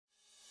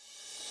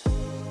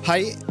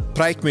Hei,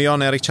 Preik med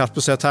Jan Erik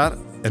Kjerpeseth her.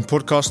 En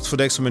podcast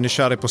for deg som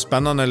nysgjerrig på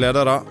spennende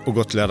ledere og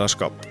godt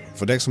lederskap.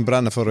 For deg som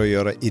brenner for å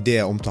gjøre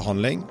ideer om til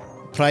handling.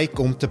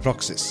 Preik om til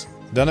praksis.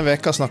 Denne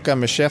veka snakker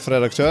jeg med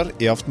sjefredaktør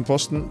i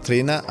Aftenposten,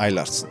 Trine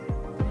Eilertsen.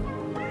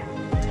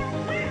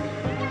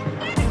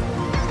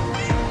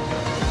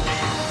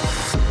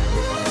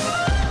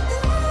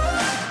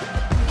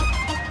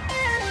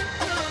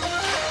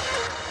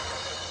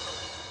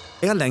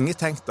 Jeg har lenge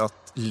tenkt at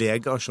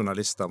leger og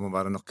journalister må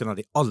være noen av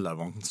de aller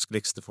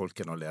vanskeligste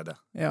folkene å lede.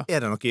 Ja.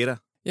 Er det noe i det?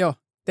 Ja,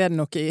 det er det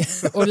noe i.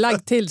 Og legg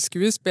til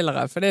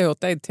skuespillere, for det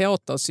hørte jeg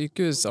teater,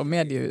 sykehus og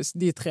mediehus,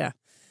 de tre.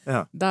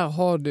 Ja. Der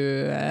har du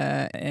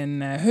en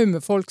haug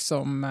med folk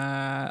som,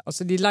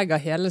 de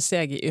legger hele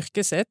seg i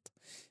yrket sitt.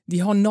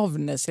 De har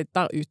navnet sitt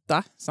der ute,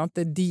 sant?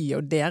 Det er de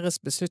og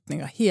deres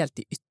beslutninger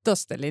helt i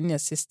ytterste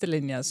linje, siste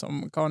linje,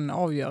 som kan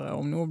avgjøre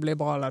om noe blir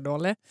bra eller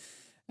dårlig.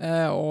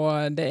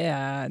 Og det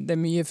er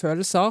mye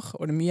følelser,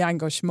 og det er mye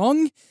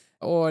engasjement,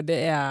 og det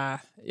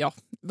er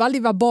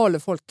veldig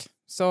verbale folk.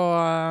 Så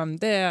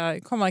det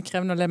kan være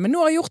krevende å leve. Men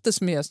nå har jeg gjort det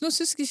så mye, så nå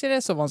synes jeg ikke det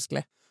er så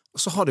vanskelig.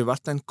 Og så har det jo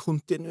vært en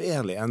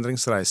kontinuerlig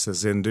endringsreise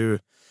siden du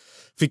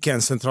fikk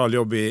en sentral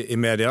jobb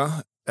i media.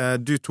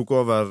 Du tok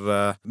over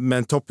med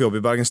en toppjobb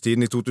i Bergens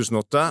Tidende i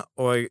 2008,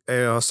 og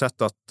jeg har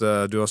sett at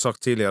du har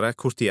sagt tidligere,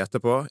 kort tid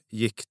etterpå,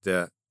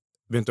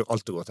 begynte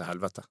alt å gå til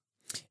helvete.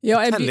 Ja,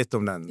 Fortell litt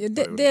om den.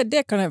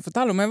 Det kan jeg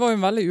fortelle om. Jeg var jo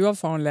en veldig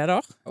uerfaren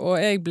leder, og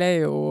jeg ble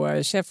jo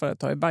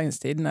sjefredaktør i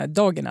Bergens Tidende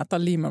dagen etter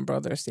Lehman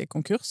Brothers gikk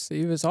konkurs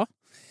i USA.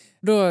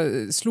 Da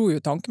slo jo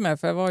tanken meg,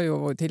 for jeg var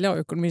jo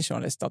tidligere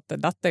økonomijournalist, at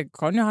dette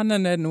kan jo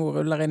hende det nå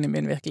ruller inn i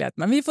min virkelighet,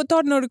 men vi får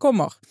ta det når det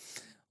kommer.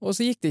 Og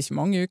så gikk det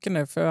ikke mange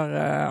ukene før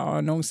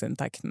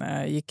annonseinntektene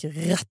gikk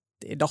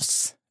rett i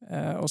dass,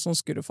 og sånn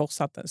skulle det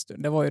fortsette en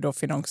stund. Det var jo da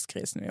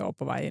finanskrisen vi var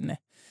på vei inn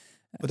i.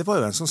 Og det var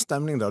jo en sånn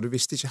stemning da, du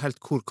visste ikke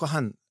helt hva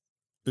hen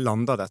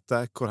lander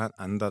dette, hvor hen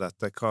ender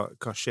dette,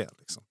 hva skjer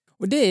liksom?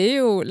 Og det er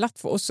jo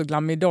lett for oss å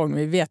glemme i dag når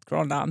vi vet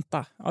hvordan det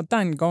endte. At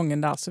den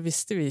gangen der så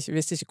visste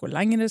ikke hvor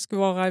lenge det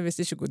skulle vare,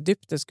 visste ikke hvor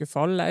dypt det skulle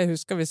falle. Jeg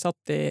husker vi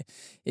satt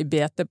i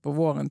BT på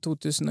våren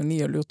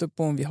 2009 og lurte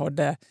på om vi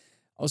hadde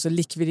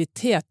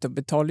likviditet til å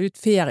betale ut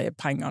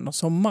feriepenger når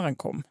sommeren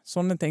kom.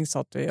 Sånne ting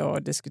satt vi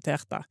og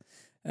diskuterte.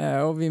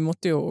 Og vi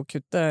måtte jo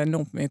kutte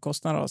enormt mye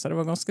kostnader, så det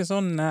var ganske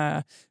sånn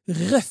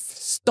røff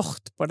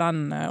start på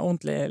den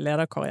ordentlige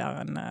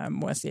lederkarrieren,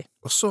 må jeg si.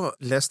 Og så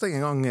leste jeg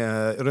en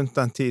gang rundt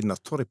den tiden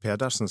at Torry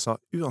Pedersen sa,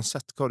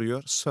 uansett hva du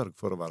gjør, sørg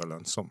for å være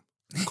lønnsom.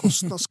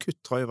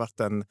 Kostnadskutt har jo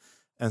vært en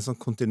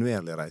sånn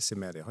kontinuerlig reise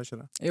i media, har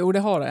ikke det? Jo,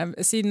 det har det.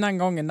 Siden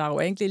den gangen der,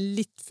 og egentlig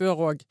litt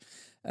før også.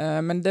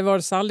 Men det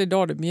var særlig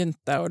da det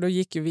begynte, og da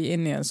gikk jo vi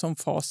inn i en sånn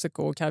fase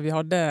hvor vi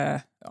hadde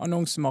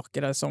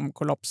annonsemarkedet som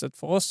kollapset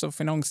for oss, og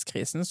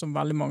finanskrisen som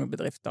veldig mange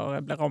bedrifter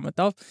ble rammet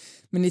av.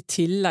 Men i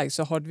tillegg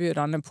så hadde vi jo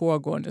denne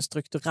pågående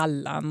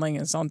strukturelle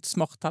endringen, sant?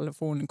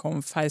 Smarttelefonen kom,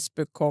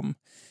 Facebook kom,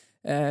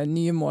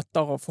 nye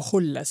måter å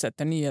forholde seg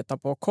til nyheter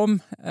på kom,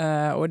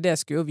 og det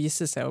skulle jo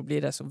vise seg å bli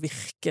det som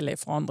virkelig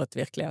forandret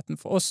virkeligheten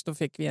for oss. Da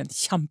fikk vi en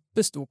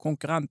kjempestor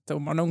konkurrent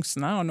om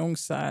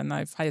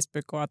annonsene,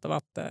 Facebook og etter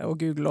hvert, og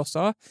Google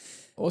også.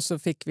 Og så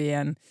fikk vi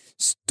en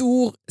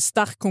stor,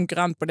 sterk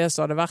konkurrent på det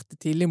som hadde vært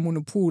det tidlige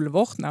monopolet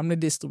vårt, nemlig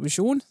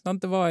distribusjon.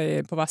 Det var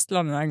på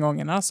Vestlandet den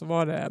gangen her, så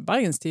var det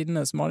Bergens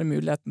Tidende som hadde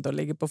muligheten til å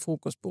ligge på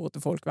frokostbordet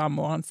til folk hver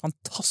morgen. En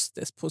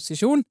fantastisk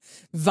posisjon,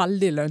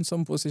 veldig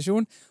lønnsom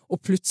posisjon,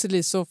 og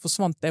plutselig så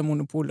forsvant det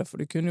monopolet,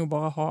 for du kunne jo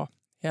bare ha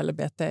hele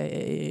BT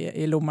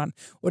i lommen,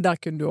 og der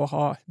kunne du jo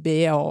ha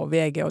BA og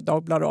VG og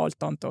Dagbladet og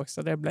alt annet også,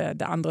 så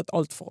det endret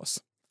alt for oss.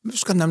 Men du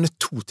skal nevne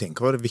 2 ting.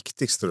 Hva var det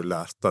viktigste du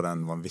lærte av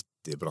den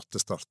vanvittige bratte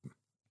starten?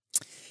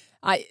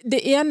 Nei, det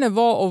ene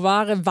var å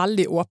være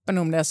veldig åpen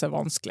om det som er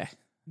vanskelig.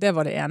 Det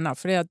var det ene,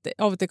 fordi at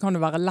av og til kan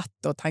det være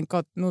lett å tenke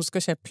at nå skal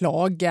ikke jeg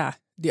plage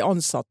de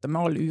ansatte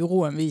med all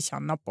uroen vi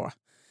kjenner på.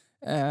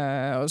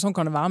 Og sånn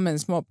kan det være med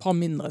en par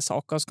mindre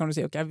saker, så kan du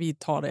si, ok, vi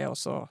tar det, og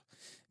så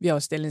vi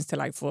har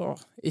stillingstillegg for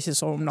ikke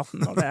sove om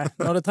natten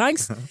når det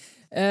trengs.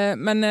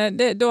 Men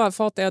da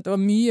erfarte jeg at det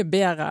var mye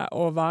bedre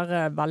å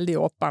være veldig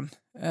åpen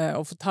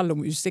og fortelle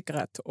om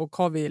usikkerhet og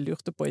hva vi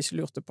lurte på og ikke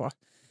lurte på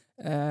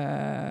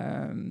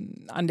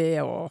enn det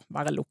å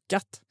være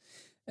lukket.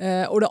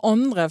 Og det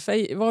andre, for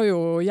jeg var jo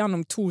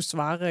gjennom 2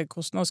 svære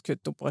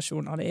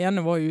kostnadskuttoperasjoner. Det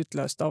ene var jo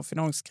utløst av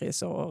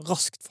finanskrise og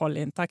raskt fall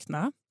i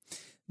inntektene.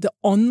 Det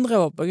andre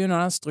var på grunn av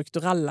den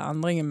strukturelle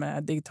endringen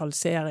med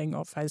digitalisering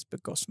og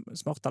Facebook og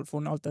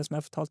smarttelefon og alt det som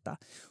jeg fortalte.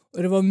 Og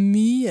det var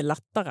mye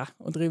lettere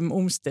å drive med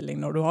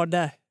omstilling når du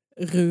hadde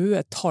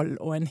røde tall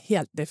og en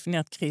helt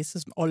definert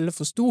krise som alle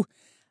forstod,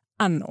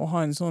 enn å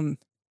ha en sånn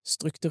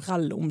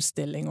strukturell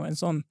omstilling og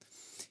en sånn,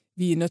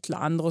 vi er nødt til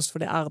å endre oss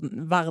fordi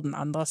verden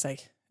endrer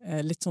seg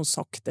litt sånn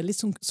sakte, litt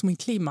sånn som en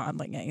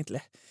klimaendring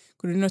egentlig,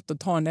 hvor du er nødt til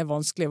å ta en del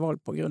vanskelige valg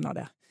på grunn av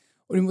det.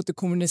 Og du måtte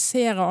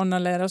kommunisere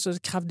annerledes, så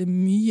det krevde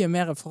mye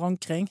mer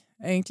forankring.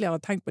 Egentlig har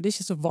jeg tenkt på at det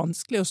ikke er så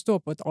vanskelig å stå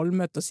på et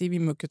allmøte og si vi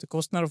må kutte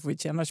kostnader for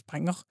vi tjener ikke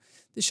penger.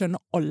 Det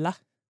skjønner alle.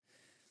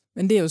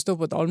 Men det å stå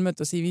på et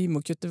allmøte og si vi må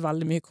kutte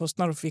veldig mye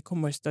kostnader for vi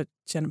kommer ikke til å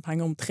tjene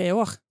penger om 3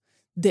 år,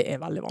 det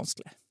veldig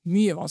vanskelig.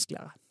 Mye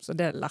vanskeligere. Så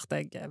det lærte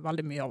jeg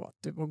veldig mye av,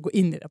 at du må gå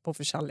inn i det på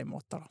forskjellige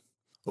måter.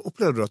 Og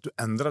opplever du at du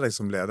endrer deg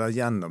som leder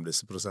gjennom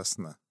disse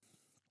prosessene?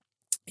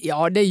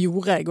 Ja, det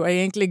gjorde jeg, og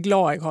jeg egentlig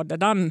glad jeg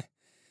hadde den,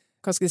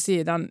 hva skal jeg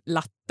si, den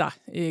lette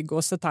i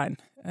gåsetegn,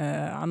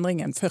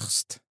 endringen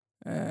først.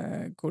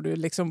 Hvor du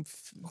liksom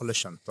Alle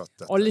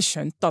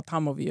skjønte at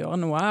her må vi gjøre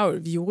noe, og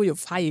vi gjorde jo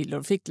feil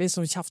og fikk litt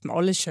sånn kjeft, men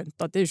alle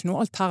skjønte at det ikke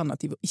noe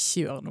alternativ å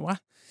ikke gjøre noe,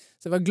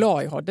 så jeg var glad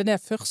jeg hadde det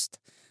først,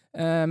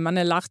 men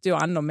jeg lærte jo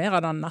enda mer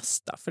av den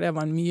neste, for det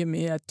var en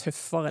mye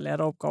tøffere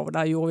lederoppgave.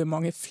 Der gjorde vi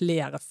mange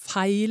flere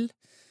feil,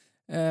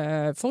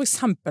 for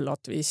eksempel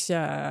at vi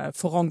ikke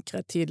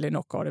forankret tidlig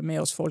nok, hadde med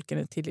oss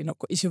folkene tidlig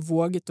nok, og ikke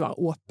våget å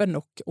være åpen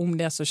nok om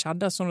det som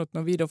skjedde, sånn at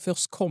når vi da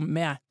først kom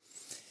med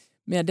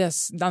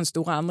den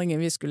store endringen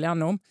vi skulle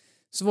gjennom,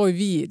 så var jo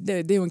vi,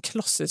 det er jo en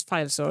klassisk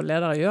feil som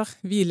ledere gjør,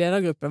 vi i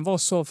ledergruppen var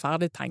så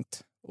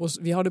ferdigtenkt, og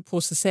vi hadde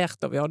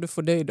prosessert og vi hadde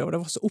fordøyd og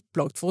det var så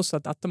opplagt for oss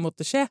at dette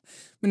måtte skje,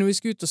 men når vi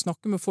skulle ut og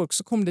snakke med folk,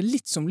 så kom det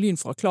litt som lyn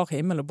fra klar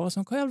himmel, og bare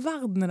sånn, hva i all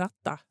verden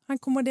dette?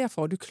 Hvor kommer det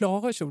fra? Du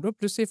klarer ikke, og da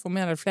plutselig får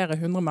med deg flere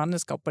 100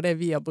 mennesker på det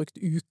vi har brukt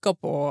uker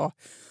på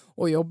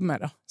å jobbe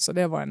med da. Så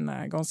det var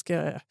en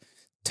ganske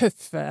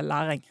tøff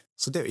læring.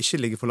 Så det å ikke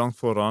ligge for langt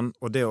foran,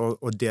 og det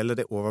å dele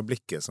det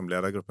overblikket som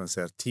ledergruppen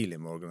ser tidlig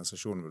med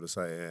organisasjonen, vil du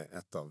si er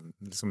et av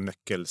liksom,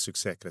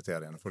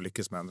 nøkkelsuksesskriteriene for å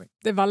lykkes med endring?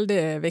 Det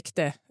veldig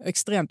viktig,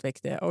 ekstremt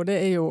viktig, og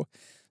det jo,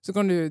 så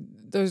kan det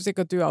jo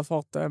sikkert du har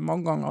erfart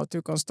mange ganger, at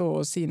du kan stå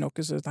og si noe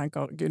så du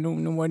tenker, Gud,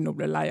 nå må jeg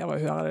bli lei av å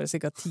høre det,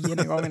 sikkert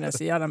 10. gangen jeg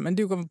sier det, men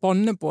du kan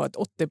banne på at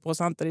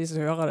 80% av de som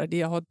hører det,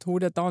 de har hatt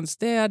hodet et annet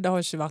sted, det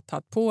har ikke vært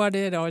tatt på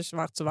det har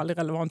ikke vært så veldig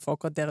relevant for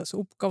akkurat deres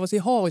oppgaver, så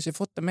de har ikke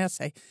fått det med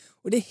seg,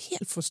 og det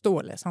helt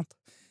forståelig, sant?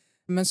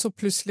 Men så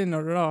plutselig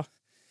når du da,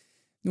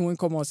 noen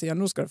kommer og sier,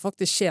 nå skal det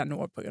faktisk skje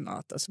noe på grunn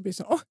av dette, så blir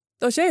det sånn,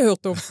 det har ikke jeg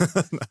hørt om.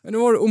 Men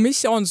om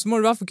ikke annet, så må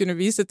du i hvert fall kunne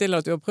vise til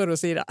at du har prøvd å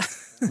si det.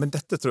 Men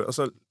dette tror jeg,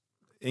 altså,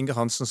 Inge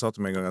Hansen sa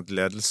til meg en gang at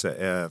ledelse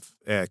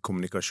er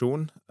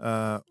kommunikasjon,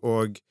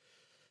 og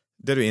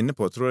det du inne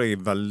på tror jeg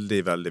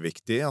veldig, veldig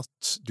viktig,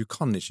 at du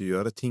kan ikke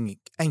gjøre ting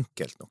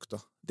enkelt nok da.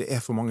 Det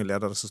for mange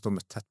ledere som står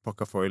med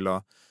tettpakka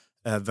foiler,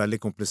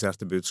 veldig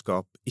kompliserte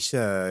budskap,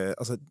 ikke,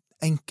 altså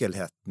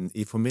enkelheten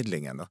i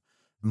formidlingen da,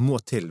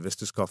 må til hvis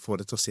du skal få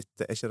det til å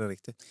sitte, ikke det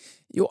riktig?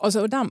 Jo,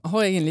 altså, og der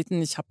har jeg en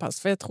liten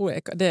kjepphest, for jeg tror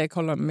det jeg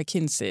kaller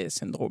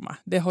McKinsey-syndromet,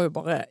 det har jo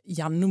bare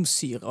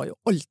gjennomsyret jo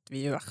alt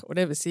vi gjør, og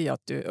det vil si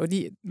at og de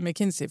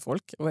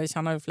McKinsey-folk, og jeg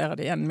kjenner jo flere av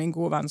de, min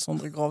gode venn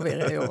Sondre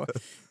Gravir jo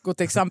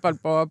godt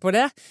eksempel på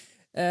det,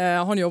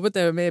 han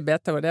jobbet jo med i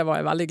BT, og det var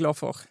jeg veldig glad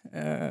for.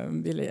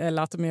 Jeg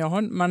lærte mye av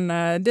han, men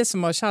det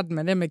som har skjedd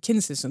med det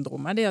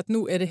McKinsey-syndromet, det at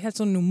nå det helt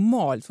sånn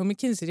normalt, for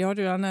McKinsey de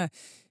hadde jo denne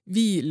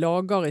vi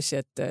lager ikke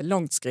et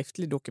langt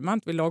skriftlig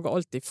dokument, vi lager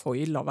alltid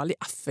foiler, veldig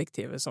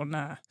effektive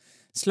sånne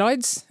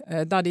slides,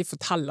 der de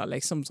forteller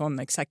liksom sånn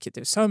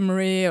executive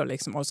summary, og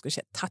liksom alt skal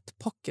skje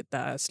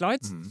tettpakkete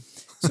slides,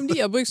 som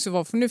de har brukt som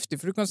var fornuftig,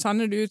 for du kan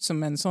sende det ut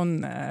som en sånn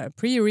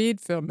pre-read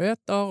før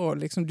møter,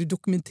 og liksom du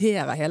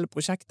dokumenterer hele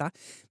prosjektet.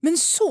 Men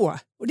så,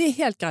 og det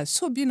helt greit,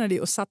 så begynner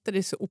de å sette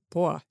disse opp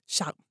på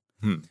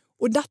skjerm.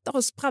 Og dette har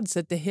spredd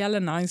seg til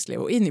hele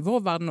næringslivet, og inn i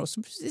vår verden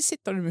også. Så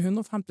sitter du med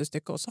 150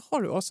 stykker, og så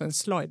har du altså en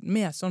slide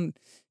med sånn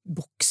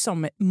bokser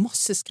med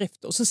masse skrift,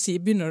 og så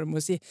begynner du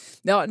med å si,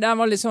 ja, det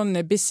var litt sånn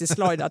busy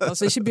slide,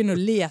 altså ikke begynne å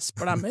lese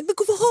på den, men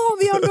hvorfor har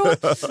vi den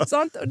da?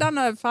 Sånn? Og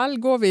denne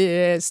fellen går vi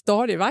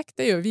stadig vekk,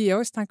 det gjør vi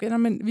også, så tenker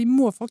vi, men vi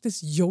må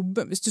faktisk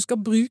jobbe. Hvis du skal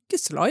bruke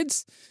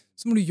slides,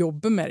 så må du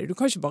jobbe med det. Du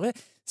kan ikke bare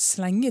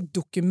slenge et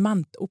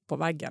dokument opp på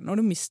veggen, og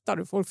da mister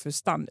du folk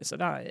fullstendig, så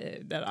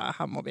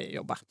her må vi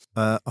jobbe.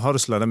 Har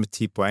du slider med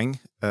 10 poeng,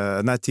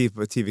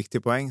 10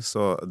 viktige poeng,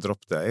 så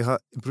dropp det. Jeg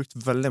har brukt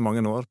veldig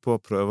mange år på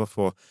å prøve å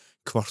få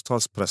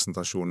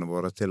kvartalspresentasjonene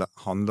våre til å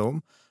handle om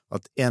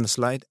at en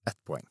slide, 1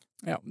 poeng.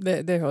 Ja,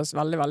 det høres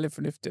veldig, veldig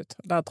fornuftig ut.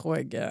 Der tror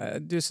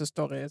jeg du som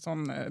står i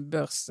sånn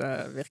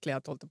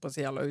børsvirkelighet, holdt jeg på å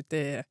si, eller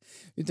ute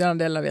i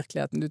den delen av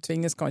virkeligheten, du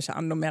tvinges kanskje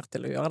enda mer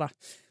til å gjøre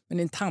det.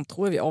 Men internt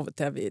tror jeg vi av og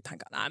til vi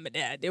tenker, nei, men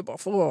det jo bare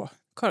for å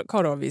hva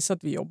da, vise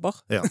at vi jobber?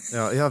 Ja,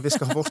 vi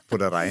skal ha vårt på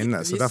det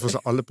rene, så derfor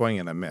så alle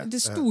poengene med. Det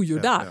sto jo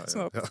der.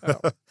 Ja.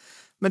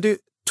 Men du,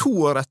 2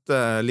 år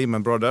etter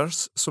Lehman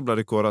Brothers, så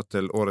ble det kåret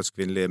til årets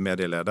kvinnelige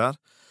medieleder.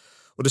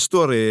 Og det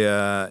står i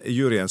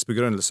juryens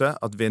begrunnelse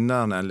at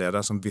vinneren en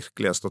leder som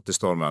virkelig har stått i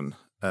stormen,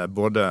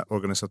 både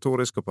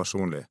organisatorisk og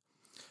personlig.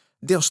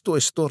 Det å stå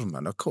i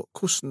stormen,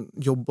 hvordan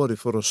jobber du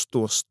for å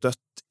stå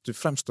støtt? Du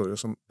fremstår jo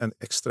som en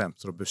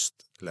ekstremt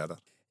robust leder.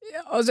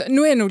 Ja, altså,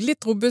 nå jeg nok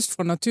litt robust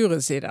fra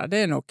naturens side.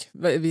 Det nok,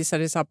 viser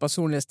disse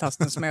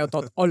personlighetstestene som jeg har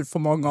tatt alt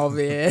for mange av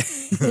i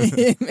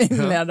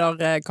min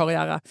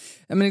lederkarriere.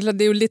 Men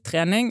det jo litt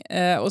trening,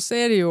 og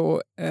så det jo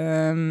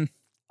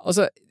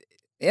altså,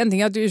 en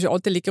ting at du ikke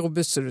alltid er like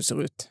robust som du ser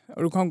ut,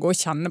 og du kan gå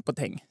og kjenne på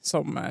ting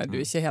som du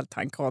ikke helt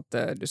tenker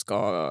at du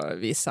skal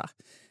vise.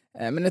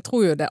 Men jeg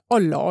tror jo det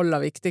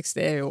aller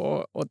viktigste jo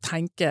å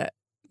tenke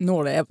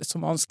når det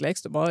som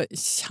vanskeligst, å bare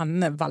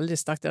kjenne veldig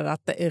sterkt at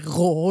dette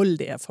rollen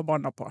de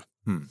forbannet på.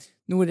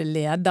 Nå det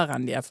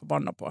lederen de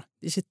forbannet på.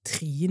 Det ikke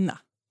Trine,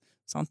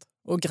 sant?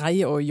 Og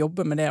greie å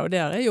jobbe med det, og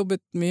det har jeg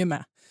jobbet mye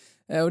med.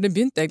 Og det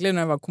begynte egentlig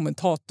når jeg var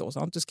kommentator,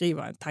 sant? Du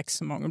skriver en tekst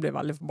som mange blir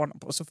veldig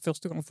forbannet på, og så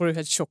første gang får du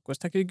helt sjokk, og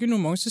så tenker du, gud,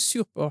 noen mange som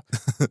sur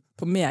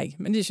på meg,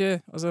 men det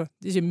er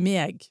ikke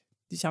meg,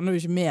 de kjenner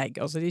jo ikke meg,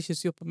 altså de er ikke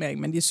sur på meg,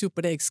 men de er sur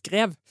på det jeg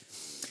skrev,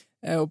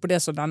 og på det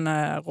som denne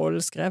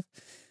rollen skrev.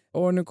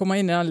 Og når du kommer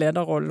inn i den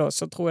lederrollen,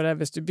 så tror jeg det,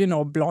 hvis du begynner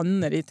å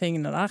blande de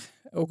tingene der,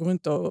 og gå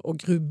rundt og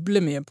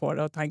gruble mye på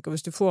det, og tenker,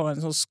 hvis du får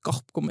en sånn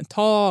skarp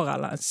kommentar,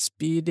 eller en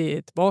spydig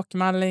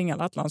tilbakemelding,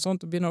 eller et eller annet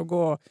sånt, og begynner å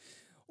gå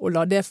og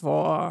la det få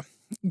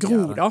gro,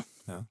 da.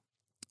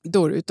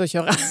 Da er du ute å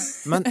kjøre.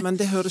 men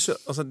det høres jo,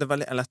 altså det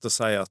veldig lett å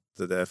si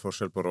at det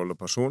forskjell på rolle og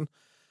person,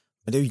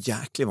 men det jo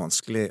jæklig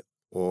vanskelig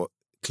å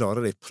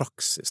klare det i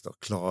praksis, da,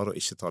 klare å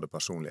ikke ta det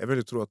personlig. Jeg vil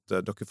jo tro at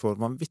dere får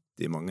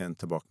vanvittig mange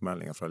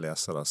tilbakemeldinger fra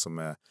lesere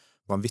som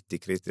vanvittig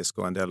kritiske,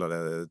 og en del av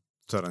det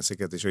tør en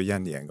sikkert ikke å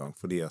gjengi en gang,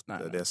 fordi at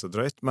det så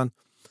drøyt. Men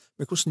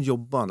hvordan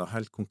jobber han da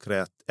helt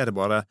konkret? Det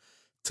bare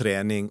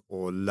trening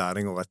og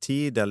læring over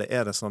tid, eller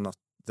det sånn at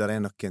det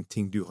noen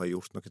ting du har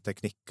gjort, noen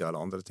teknikker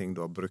eller andre ting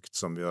du har brukt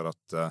som gjør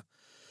at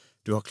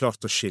du har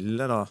klart å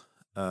skille da,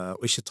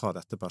 og ikke ta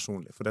dette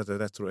personlig? For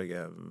det tror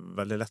jeg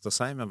veldig lett å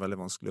si, men veldig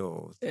vanskelig å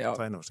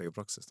ta inn over seg i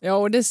praksis. Ja,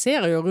 og det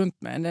ser jeg jo rundt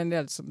meg. Det en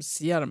del som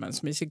sier det, men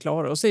som ikke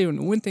klarer det. Og så jo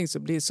noen ting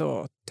som blir så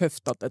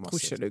tøft at jeg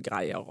tror ikke du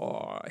greier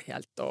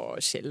helt å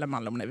skille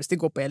mellom det, hvis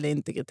det går på hele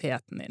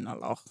integriteten din,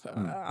 eller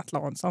et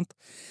eller annet, sant?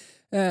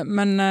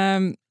 Men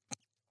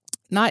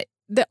nei,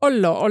 det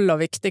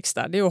aller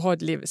viktigste, det å ha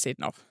et liv ved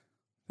siden av.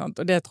 Sant?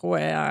 Og det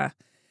tror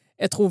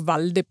jeg tror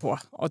veldig på,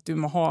 at du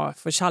må ha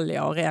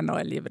forskjellige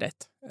arenaer i livet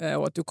ditt,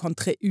 og at du kan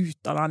tre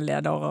ut av den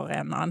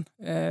lederarenaen.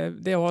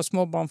 Det å ha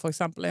småbarn for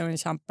eksempel jo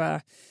en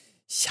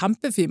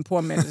kjempefin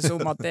påminnelse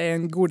om at det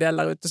en god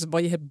del der ute som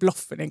bare gir helt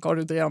blaffen i hva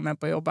du driver med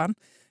på jobben,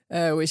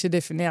 og ikke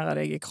definere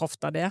deg i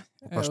kraft av det.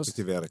 Og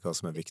perspektivere hva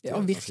som viktig. Ja,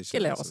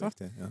 virkelig, altså.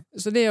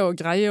 Så det å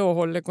greie å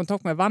holde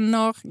kontakt med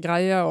venner,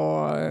 greie å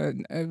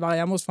være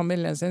hjemme hos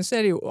familien sin, så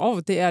det jo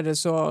av og til det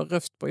så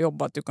røft på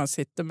jobb at du kan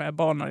sitte med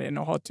barna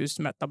dine og ha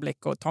 1000 meter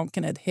blikk, og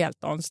tanken et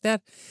helt annet sted.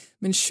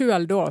 Men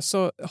selv da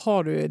så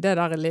har du det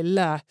der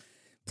lille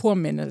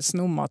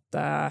påminnelsen om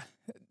at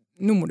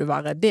nå må du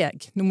være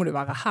deg, nå må du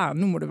være her,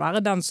 nå må du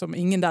være den som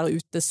ingen der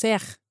ute ser.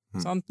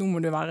 Sant? Nå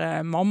må du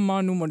være mamma,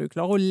 nå må du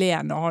klare å le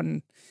når han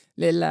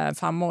lille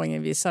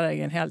 5-åringen viser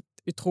deg en helt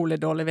utrolig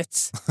dårlig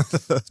vits.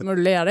 Så må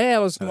du le av det,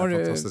 og så må du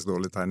fantastisk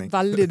dårlig tegning.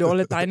 Veldig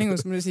dårlig tegning, og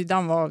så må du si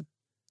den var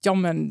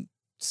jammen,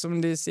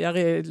 som de sier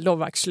i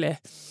Love Actually,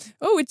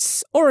 oh,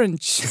 it's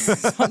orange.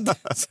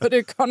 Så du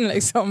kan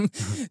liksom,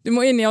 du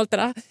må inn i alt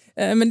det der.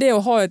 Men det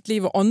å ha et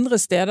liv og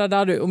andre steder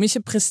der du, om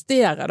ikke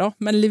prestere da,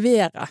 men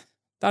levere,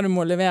 der du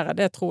må levere,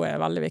 det tror jeg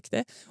veldig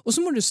viktig. Og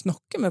så må du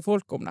snakke med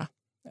folk om det.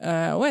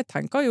 Og jeg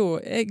tenker jo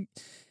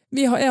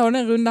jeg hadde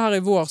en runde her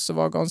i vår som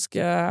var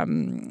ganske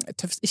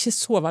tøft, ikke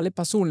så veldig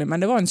personlig,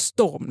 men det var en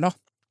storm da.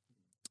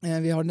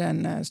 Vi hadde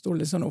en stor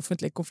litt sånn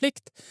offentlig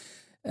konflikt,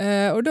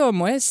 og da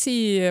må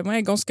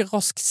jeg ganske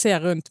raskt se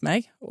rundt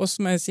meg, og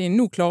så må jeg si,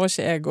 nå klarer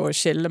ikke jeg å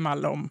skille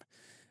mellom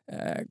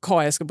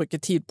hva jeg skal bruke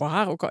tid på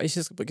her, og hva jeg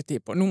ikke skal bruke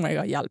tid på. Nå må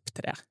jeg ha hjelp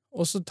til det.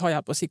 Og så ta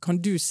hjelp og si,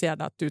 kan du se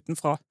dette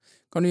utenfra?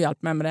 Kan du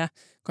hjelpe meg med det?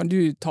 Kan du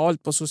ta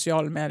alt på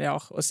sosiale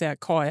medier og se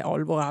hva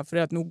alvoret her?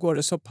 Fordi at nå går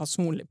det så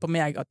personlig på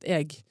meg at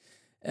jeg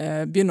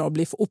begynner å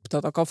bli for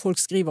opptatt av hva folk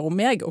skriver om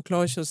meg, og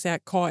klarer ikke å se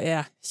hva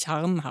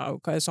kjernen her, og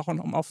hva som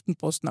handler om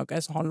Aftenposten, og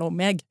hva som handler om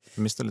meg. Du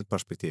mister litt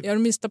perspektiv. Ja,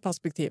 du mister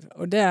perspektiv.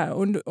 Og det jeg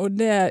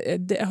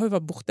har jo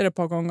vært borte det et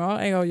par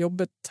ganger. Jeg har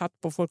jobbet tett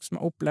på folk som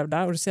har opplevd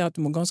det, og du ser at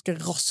du må ganske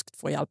raskt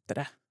få hjelp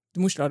til det.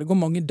 Du må ikke la det gå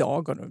mange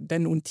dager, det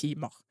noen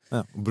timer.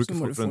 Ja, og bruke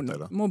folk rundt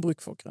deg da. Du må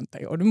bruke folk rundt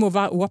deg, og du må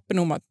være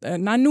åpen om at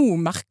nei, nå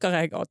merker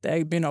jeg at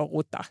jeg begynner å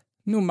rote.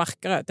 Nå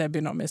merker jeg at jeg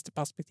begynner å miste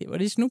perspektiv, og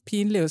det ikke noe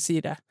pinlig å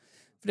si det,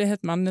 for det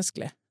helt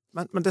menneskelig.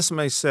 Men det som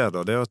jeg ser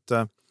da, det at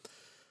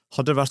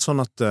hadde det vært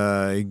sånn at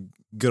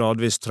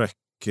gradvis trøkk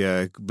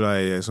var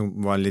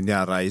en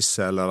lineær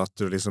reise, eller at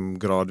du liksom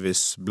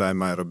gradvis ble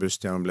mer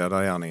robust gjennom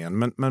ledergjerningen.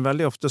 Men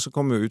veldig ofte så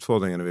kommer jo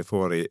utfordringene vi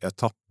får i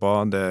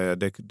etapper.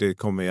 Det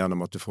kommer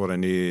gjennom at du får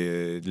en ny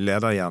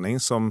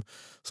ledergjerning som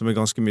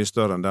ganske mye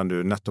større enn den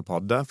du nettopp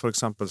hadde. For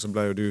eksempel så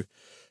ble jo du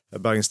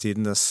Bergens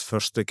Tidendes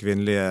første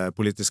kvinnelige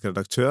politiske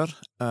redaktør.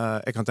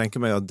 Jeg kan tenke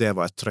meg at det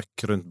var et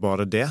trøkk rundt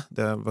bare det.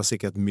 Det var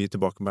sikkert mye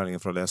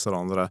tilbakemeldinger fra lesere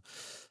og andre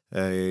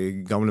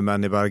gamle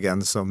menn i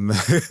Bergen som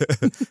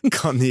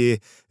kan gi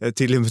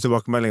tidlig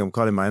tilbakemelding om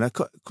hva de mener.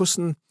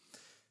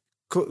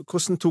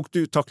 Hvordan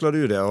takler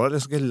du det? Og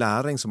det en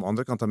læring som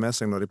andre kan ta med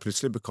seg når de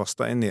plutselig blir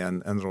kastet inn i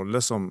en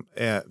rolle som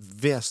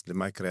vesentlig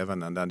mer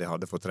krevende enn den de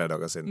hadde for 3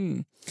 dager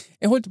siden?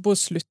 Jeg holdt på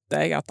å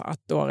slutte etter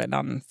 1 år i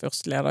den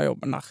første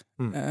lederjobben der.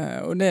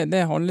 Og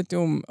det handlet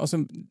jo om, altså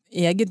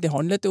egentlig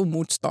handlet det om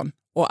motstand,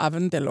 og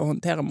evnen til å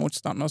håndtere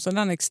motstand. Og så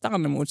den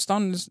eksterne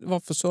motstanden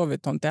var for så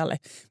vidt håndterlig,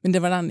 men det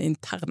var den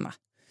interne.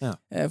 Ja.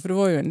 For det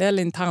var jo en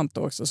del internt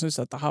også som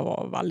syntes at det her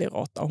var veldig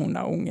rart da hun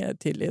der unge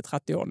tidlig i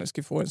 30-årene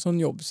skulle få en sånn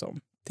jobb som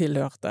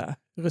tilhørte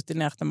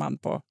rutinerte menn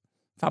på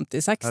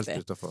 50-60.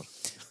 Helt utenfor.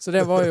 Så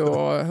det var jo,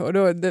 og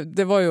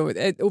det var jo,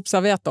 jeg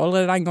observerte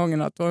allerede den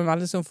gangen at det var en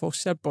veldig sånn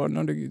forskjell på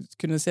når du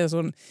kunne se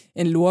sånn,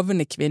 en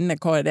lovende kvinne,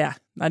 hva er det?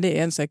 Nei, det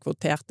er en som er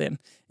kvotert inn.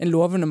 En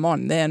lovende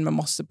mann, det er en med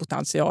masse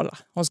potensial.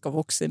 Han skal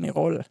vokse inn i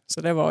rollen.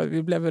 Så det var,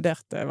 vi ble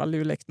vurdert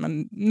veldig ulikt,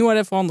 men nå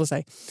har det forandret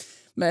seg.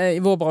 I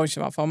vår bransje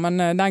i hvert fall,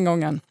 men den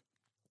gangen.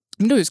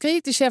 Men da husker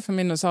jeg gikk til sjefen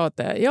min og sa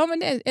at, ja,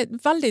 men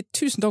veldig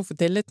tusen takk for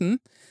tilliten.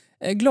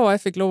 Glad jeg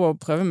fikk lov å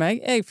prøve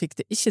meg. Jeg fikk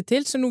det ikke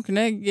til, så nå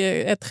kunne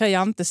jeg 3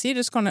 jenter si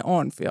det, så kan en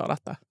annen få gjøre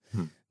dette.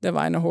 Det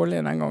var en av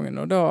holdene den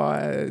gangen, og da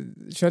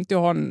skjønte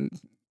jo han,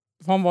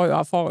 for han var jo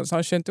erfaren, så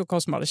han skjønte jo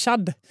hva som hadde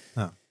skjedd.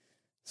 Ja.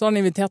 Så han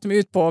inviterte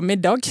meg ut på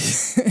middag.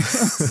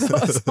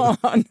 Så sa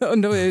han,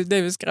 og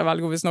det husker jeg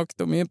veldig godt, vi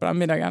snakket om mye på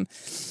den middagen.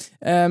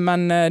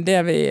 Men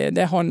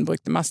det han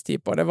brukte mest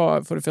tid på, det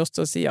var for det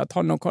første å si at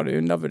han nok hadde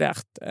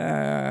undervurdert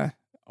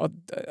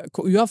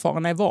hvor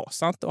uerfaren jeg var,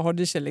 sant? Og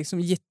hadde ikke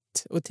liksom gitt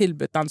og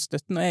tilbudt den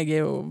støtten, og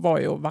jeg var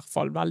jo i hvert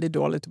fall veldig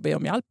dårlig til å be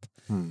om hjelp.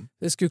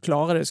 Jeg skulle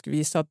klare det, jeg skulle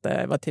vise at det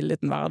var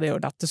tilliten verdig,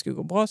 og dette skulle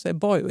gå bra, så jeg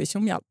ba jo ikke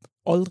om hjelp.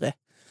 Aldri.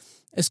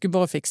 Jeg skulle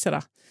bare fikse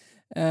det.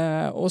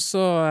 Og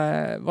så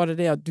var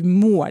det at du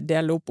må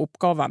dele opp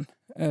oppgaven,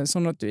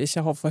 sånn at du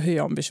ikke har for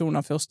høye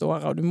ambisjoner første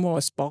året, og du må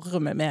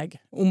spare med meg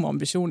om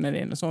ambisjonene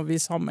dine, så vi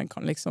sammen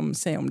kan liksom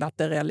se om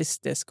dette er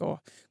realistisk,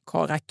 og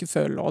hva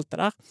rekkefølge og alt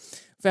det der.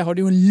 For jeg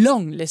hadde jo en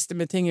lang liste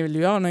med ting jeg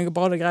ville gjøre, og når jeg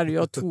bare hadde greid å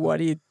gjøre 2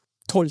 av de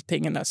 12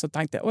 tingene, så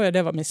tenkte jeg, åja,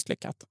 det var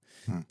mislykket.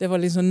 Det var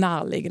liksom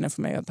nærliggende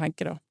for meg å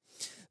tenke da.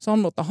 Så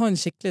han måtte ha en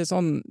skikkelig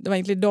sånn, det var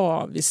egentlig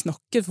da vi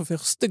snakket for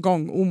første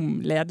gang om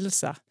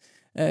ledelse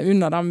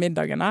under den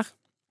middagen der,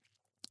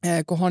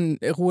 hvor han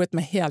roet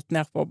meg helt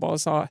ned på og bare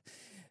sa,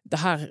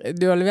 det her,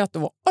 du har levert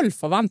over all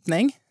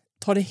forventning,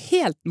 ta det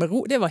helt med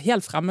ro, det var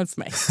helt fremmed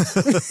for meg.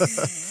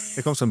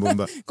 Det kom som en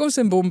bombe. Kom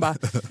som en bombe.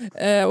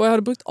 Og jeg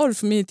hadde brukt alt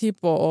for mye tid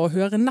på å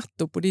høre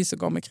nettopp på de som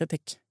ga meg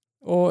kritikk.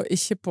 Og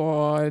ikke på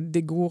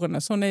de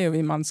godene. Sånn er jo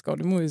vi mennesker.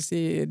 Du må jo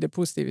si det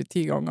positive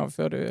 10 ganger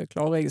før du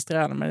klarer å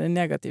registrere det, men det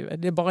negative,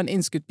 det er bare en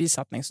innskutt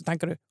bisetning, så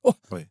tenker du,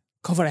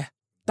 hva var det?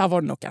 Der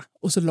var det noe.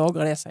 Og så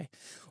lagrer det seg.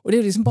 Og det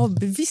er liksom bare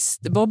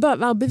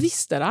være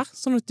bevisst det der,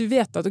 sånn at du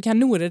vet at, ok,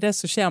 nå er det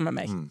som skjer med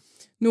meg.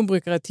 Nå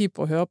bruker jeg tid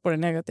på å høre på det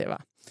negative.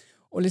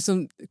 Og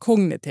liksom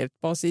kognitivt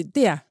bare si,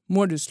 det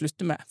må du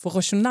slutte med. For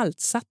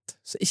rasjonelt sett,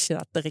 så er ikke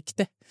dette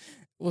riktig.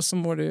 Og så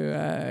må du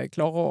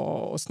klare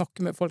å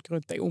snakke med folk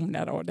rundt deg om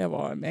det, og det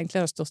var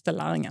egentlig den største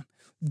læringen.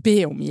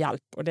 Be om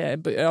hjelp, og jeg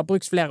har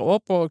brukt flere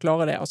år på å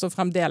klare det, og så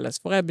fremdeles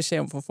får jeg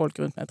beskjed om for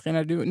folk rundt meg,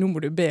 Trine, nå må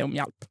du be om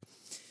hjelp.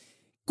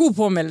 God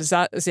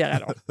påmeldelse, sier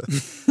jeg da.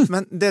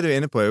 Men det du er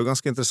inne på er jo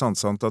ganske interessant,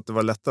 sant? At det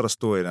var lettere å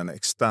stå i den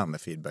eksterne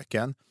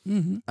feedbacken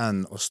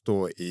enn å stå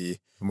i,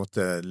 på en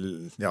måte,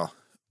 ja,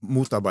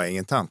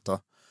 motarbeiding internt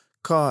da.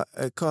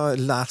 Hva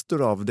lærte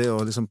du av det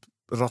å liksom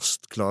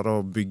raskt klare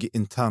å bygge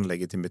intern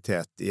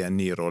legitimitet i en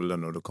ny rolle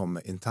når du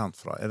kommer internt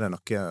fra? Er det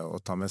noe å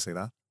ta med seg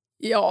der?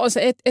 Ja, altså,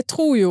 jeg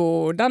tror jo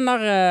den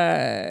der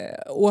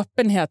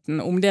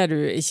åpenheten om det du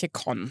ikke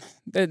kan,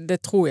 det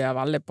tror jeg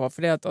veldig på.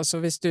 Fordi at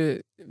altså, hvis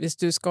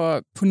du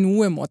skal på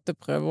noen måte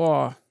prøve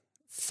å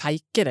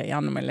feike det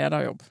gjennom en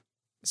lederjobb,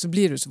 så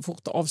blir du så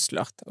fort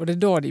avslørt. Og det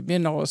er da de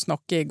begynner å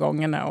snakke i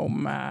gangene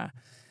om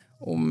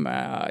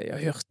ja,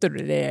 hørte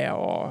du det,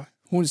 og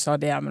hun sa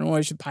det, men hun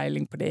har ikke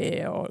peiling på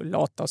det, og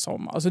later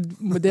som. Altså,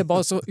 det er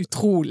bare så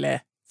utrolig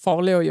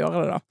farlig å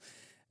gjøre det da.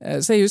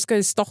 Så jeg husker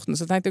i starten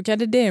så tenkte jeg, ok,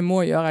 det er det jeg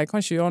må gjøre, jeg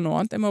kan ikke gjøre noe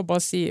annet, jeg må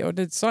bare si, og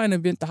det sa jeg når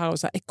jeg begynte her, og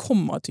sa, jeg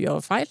kommer til å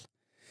gjøre feil,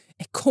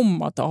 jeg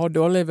kommer til å ha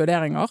dårlige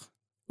vurderinger,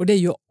 og det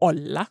gjør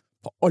alle,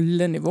 på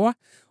alle nivåer,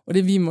 og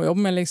det vi må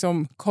jobbe med liksom,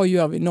 hva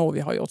gjør vi når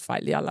vi har gjort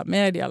feil, det gjelder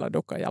meg, det gjelder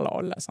dere, det gjelder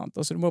alle, sant?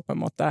 Og så du må på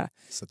en måte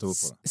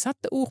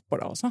sette ord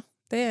på det, altså.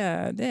 Det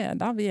er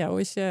der vi er,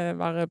 og ikke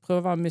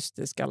prøve å være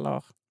mystisk,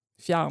 eller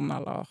fjern,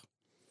 eller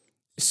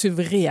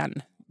suveren.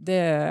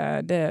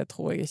 Det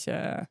tror jeg ikke,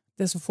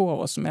 det er så få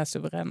av oss som er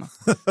suverene.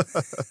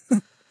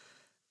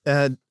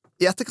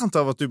 I etterkant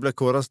av at du ble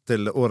kåret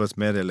til årets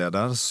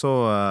medieleder, så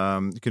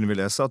kunne vi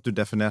lese at du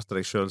definerte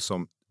deg selv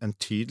som en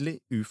tydelig,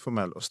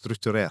 uformell og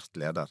strukturert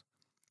leder.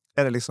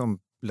 Er det liksom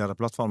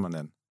lederplattformen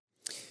din?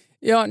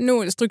 Ja, nå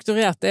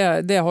strukturert,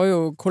 det har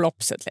jo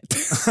kollapset litt.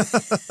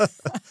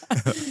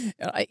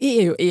 Ja, jeg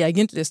er jo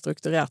egentlig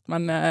strukturert,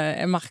 men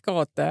jeg merker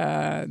at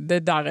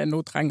det der jeg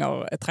nå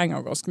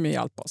trenger ganske mye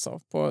hjelp altså,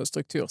 på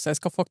struktur, så jeg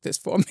skal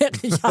faktisk få mer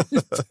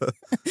hjelp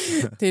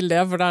til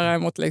det, for der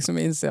jeg måtte liksom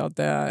innse at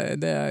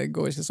det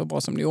går ikke så bra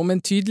som det gjorde.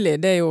 Men tydelig,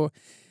 det er jo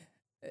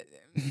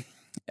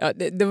ja,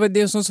 det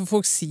er jo sånn som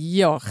folk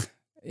sier.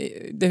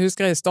 Det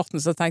husker jeg i starten,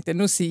 så tenkte jeg,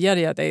 nå sier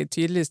de at jeg er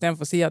tydelig i stedet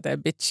for å si at jeg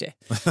er bitchy.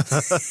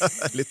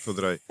 Litt for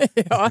drøy.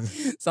 Ja,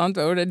 sant,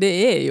 og det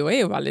er jo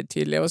veldig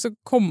tydelig, og så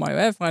kommer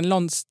jo jeg fra en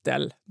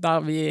landsdel der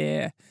vi,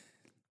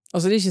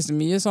 altså det er ikke så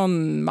mye sånn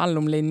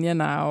mellom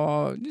linjene,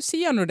 og du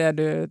sier nå det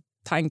du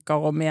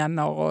tenker og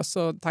mener, og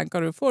så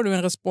får du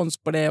en respons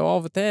på det, og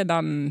av og til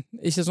den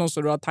ikke sånn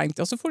som du har tenkt,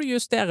 og så får du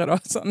justere da.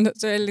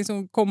 Så jeg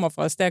liksom kommer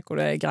fra et sted hvor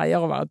det er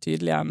greier å være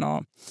tydelig enn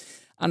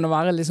å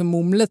være liksom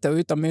mumlete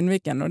og ut av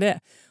munnviken, og det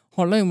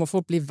handler jo om at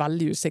folk blir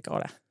veldig usikre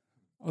av det.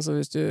 Altså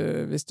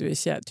hvis du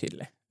ikke er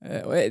tydelig.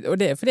 Og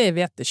det er fordi jeg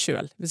vet det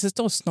selv. Hvis jeg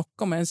står og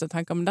snakker med en som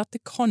tenker, men dette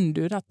kan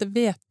du, dette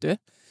vet du.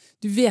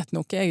 Du vet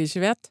noe jeg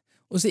ikke vet,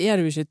 og så er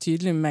du ikke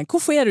tydelig med meg.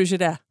 Hvorfor er du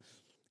ikke det?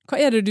 Hva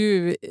er det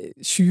du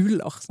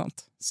skjuler,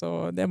 sant?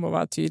 Så det må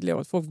være tydelig,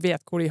 og at folk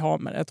vet hvor de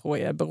har med det, tror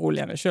jeg er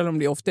beroligende, selv om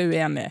de ofte er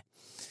uenige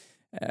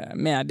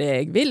med det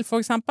jeg vil,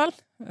 for eksempel.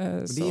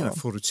 Det gir en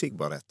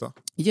forutsigbarhet, da.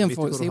 Gir en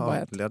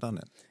forutsigbarhet.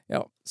 Lederen din.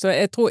 Ja, så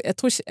jeg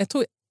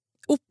tror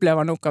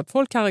opplever nok at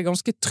folk her er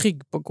ganske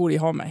trygg på hvor de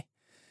har meg.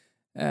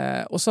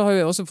 Og så har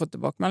jeg også fått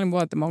tilbakemelding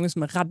på at det er mange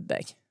som er redd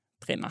deg,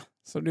 Trine.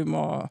 Så du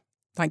må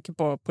tenke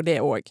på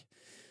det også.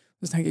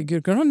 Så tenker jeg,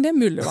 Gud, hvordan det er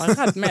mulig å være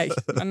redd meg?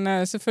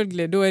 Men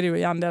selvfølgelig, da er det jo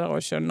igjen det der å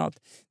skjønne at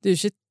det er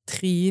jo ikke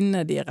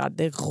Trine de er redd,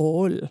 det er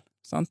rollen.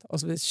 Sant?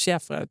 Altså hvis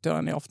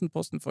sjefredaktøren i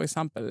Aftenposten for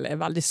eksempel er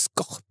veldig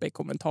skarp i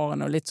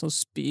kommentarene og litt sånn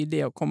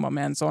spydig og kommer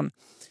med en sånn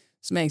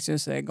som jeg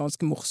synes er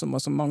ganske morsom,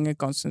 og som mange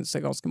kan synes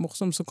er ganske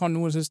morsom, så kan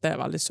noen synes det er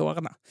veldig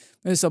sårende.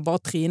 Men hvis det er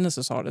bare Trine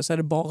som sa det, så er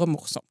det bare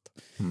morsomt.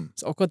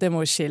 Så akkurat det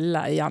må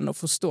skille igjen og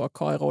forstå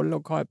hva er rolle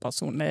og hva er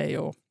person, det er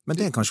jo... Men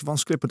det er kanskje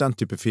vanskelig på den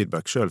type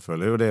feedback selv,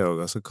 føler jeg jo det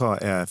også. Altså, hva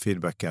er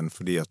feedbacken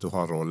fordi at du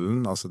har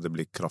rollen? Altså, det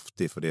blir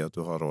kraftig fordi at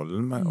du har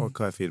rollen, og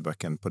hva er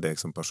feedbacken på deg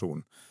som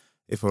person?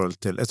 I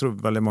forhold til, jeg tror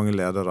veldig mange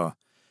ledere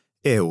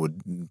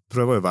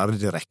prøver å være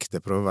direkte,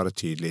 prøver å være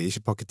tydelig,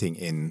 ikke pakke ting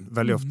inn.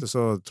 Veldig ofte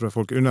så tror jeg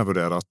folk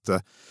undervurderer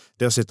at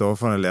det å sitte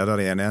overfor en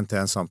leder i en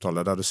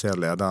 1-til-1-samtale der du ser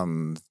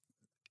lederen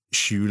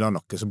skjuler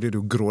noe, så blir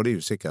du grådig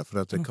usikker, for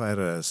hva er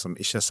det som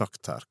ikke er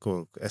sagt her?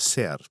 Jeg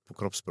ser på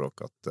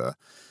kroppsspråk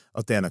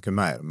at det er noe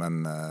mer,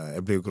 men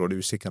jeg blir jo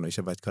grådig usikker når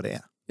jeg ikke vet hva det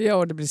er. Ja,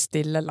 og det blir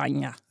stille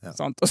lenge,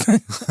 sant?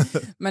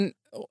 Men,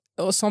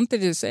 og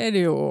samtidig så er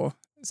det jo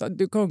så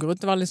du kan gå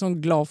rundt og være litt sånn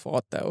glad for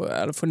at det,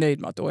 eller fornøyd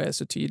med at det er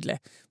så tydelig.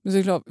 Men så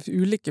er det klart,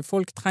 ulike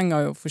folk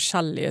trenger jo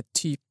forskjellige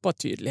typer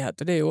tydelighet,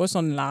 og det er jo også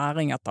sånn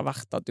læring etter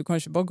hvert, at du kan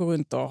ikke bare gå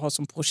rundt og ha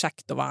som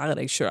prosjekt å være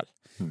deg selv.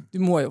 Du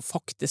må jo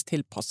faktisk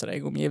tilpasse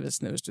deg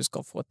omgivelsene hvis du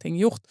skal få ting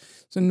gjort.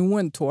 Så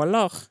noen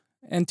tåler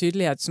en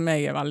tydelighet som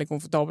jeg er veldig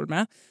komfortabel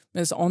med,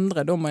 mens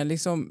andre, da må jeg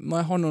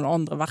ha noen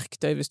andre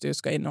verktøy hvis du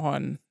skal inn og ha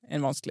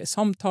en vanskelig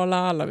samtale,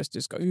 eller hvis du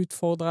skal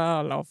utfordre,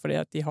 eller fordi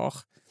at de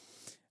har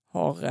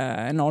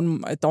et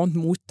annet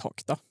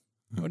mottak da.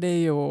 Og det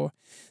er jo,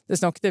 det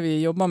snakket vi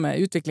jobber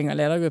med utvikling av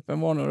ledergruppen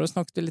vår nå, og da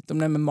snakket vi litt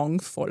om det med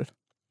mangfold.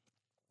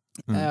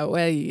 Og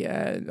jeg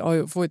har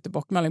jo fått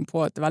tilbakemelding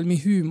på at det er veldig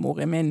mye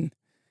humor i min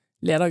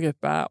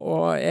ledergruppe,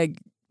 og jeg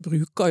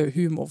bruker jo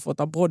humor for å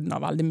ta brodden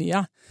av veldig mye,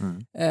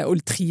 og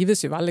trives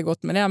jo veldig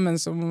godt med det, men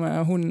som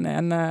hun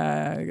ene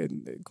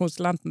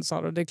konsulenten sa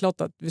det er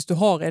klart at hvis du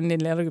har en i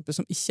din ledergruppe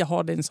som ikke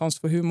har din sans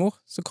for humor,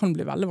 så kan det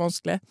bli veldig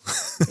vanskelig.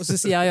 Og så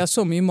sier jeg, ja,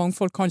 så mye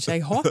mangfold kan ikke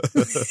jeg ha.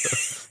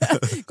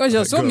 Kan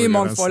ikke ha så mye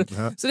mangfold.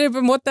 Så det er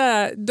på en måte,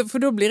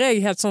 for da blir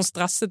jeg helt sånn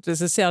stresset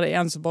hvis jeg ser det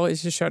en som bare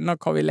ikke skjønner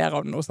hva vi ler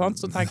av noe,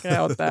 sant? Så tenker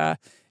jeg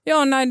at,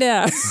 ja, nei, det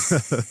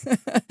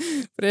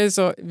for det er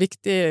så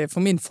viktig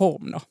for min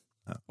form da.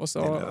 Og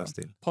så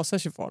passer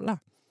ikke for alle.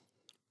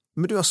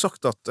 Men du har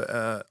sagt at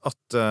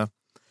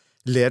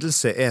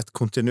ledelse er et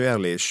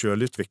kontinuerlig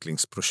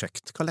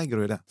selvutviklingsprosjekt. Hva legger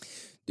du i det?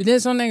 Det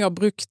er sånn jeg har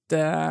brukt,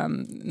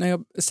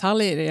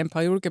 særlig i en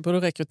periode, jeg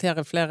prøvde å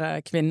rekruttere flere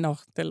kvinner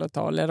til å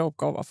ta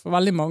lederoppgaver. For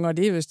veldig mange av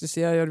de, hvis du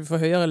sier ja, du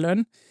får høyere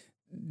lønn,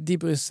 de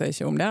bryr seg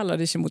ikke om det, eller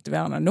det er ikke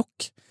motiverende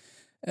nok.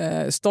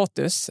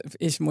 Status er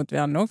ikke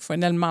motiverende nok. For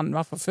en del menn, i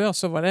hvert fall før,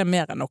 så var det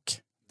mer enn nok.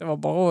 Det var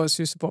bare å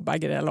suse på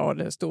begge deler,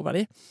 og det er stor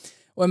verdi.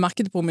 Og jeg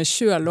merket på meg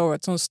selv også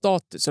at sånn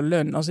status og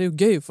lønn, altså det er jo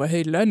gøy å få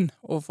høy lønn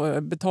og få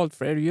betalt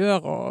for det du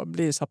gjør og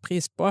bli satt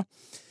pris på.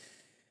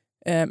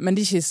 Men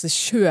det er ikke i seg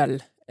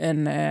selv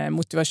en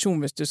motivasjon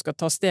hvis du skal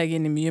ta steg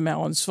inn i mye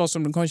mer ansvar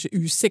som du kanskje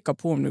er usikker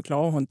på om du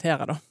klarer å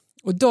håndtere da.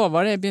 Og da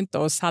var det jeg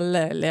begynte å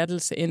selge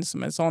ledelse inn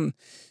som en sånn,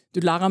 du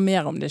lærer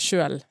mer om det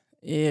selv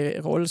i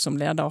rollen som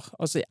leder,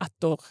 altså i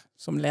 1 år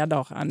som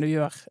leder enn du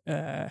gjør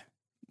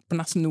på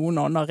nesten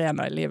noen andre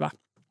arena i livet.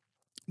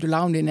 Du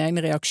lærer om dine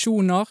egne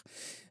reaksjoner,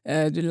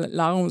 du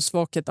lærer om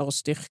svakheter og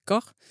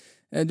styrker,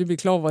 du blir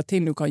klar over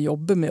ting du kan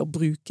jobbe med og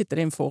bruke til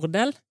din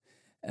fordel,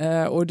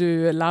 og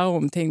du lærer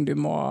om ting du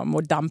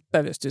må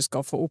dempe hvis du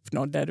skal få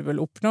oppnådd det du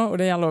vil oppnå,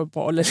 og det gjelder jo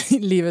på alle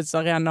livets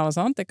arenaer,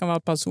 sant? Det kan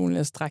være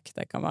personlighetstrekk,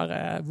 det kan være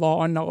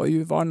vaner og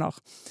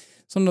uvaner,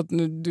 sånn at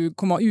når du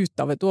kommer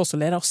ut av et år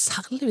som leder,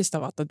 særlig hvis det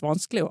har vært et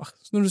vanskelig år,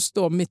 så når du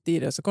står midt i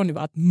det, så kan det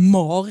være et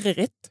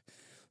mareritt,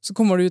 så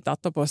kommer du ut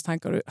etterpå og så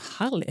tenker du,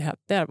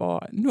 herlighet,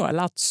 nå har jeg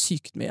lært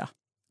sykt mye.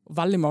 Og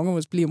veldig mange av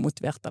oss blir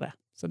motivert av det.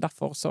 Så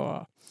derfor så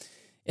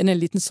er det en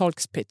liten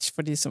salgspitch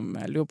for de som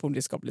lurer på om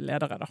de skal bli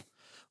ledere da.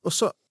 Og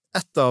så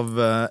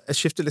jeg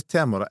skifter litt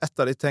tema da. Et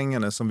av de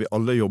tingene som vi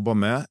alle jobber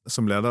med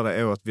som ledere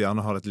er jo at vi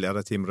gjerne har et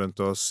lederteam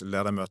rundt oss,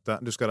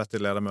 ledermøte. Du skal rett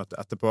til ledermøte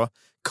etterpå.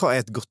 Hva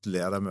er et godt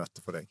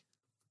ledermøte for deg?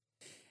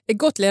 Et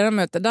godt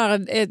ledermøte, der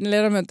er et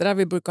ledermøte der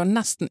vi bruker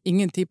nesten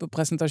ingen tid på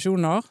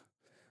presentasjoner,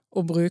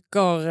 og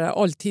bruker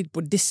all tid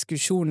på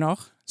diskusjoner,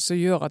 som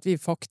gjør at vi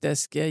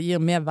faktisk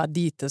gir mer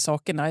verdi til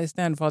sakene, i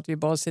stedet for at vi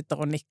bare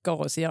sitter og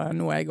nikker og sier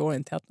nå er jeg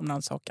orientert om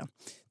den saken.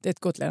 Det er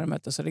et godt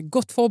ledermøte, så det er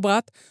godt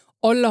forberedt.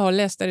 Alle har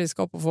lest det de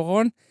skal på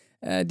forhånd.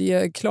 De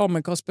er klar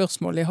med hva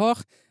spørsmål de har,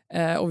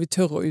 og vi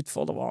tør å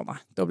utfordre hverandre.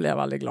 Da blir jeg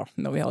veldig glad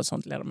når vi har et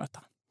sånt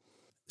ledermøte.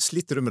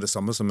 Sliter du med det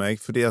samme som meg?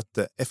 Fordi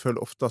at jeg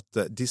føler ofte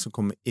at de som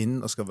kommer inn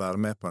og skal være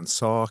med på en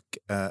sak,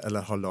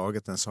 eller har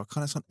laget en sak,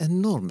 har en sånn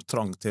enorm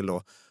trang til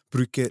å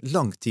bruke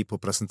lang tid på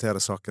å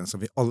presentere saken som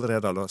vi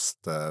allerede har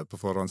løst på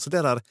forhånd. Så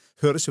det der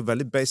høres jo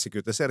veldig basic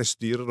ut. Jeg ser i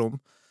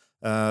styrerom.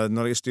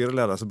 Når jeg er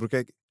styreleder, så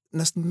bruker jeg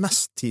nesten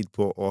mest tid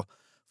på å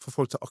få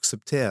folk til å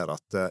akseptere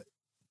at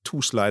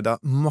 2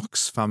 slider,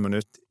 maks 5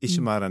 minutter,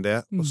 ikke mer enn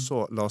det, og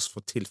så la oss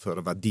få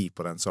tilføre verdi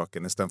på den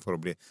saken, i stedet for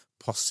å bli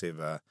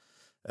passive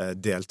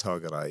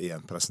deltagere i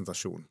en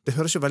presentasjon. Det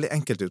høres jo veldig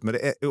enkelt ut, men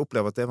jeg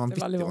opplever at det er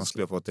vanvittig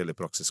vanskelig å få til i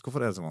praksis.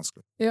 Hvorfor er det så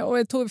vanskelig? Ja, og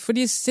jeg tror for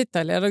de som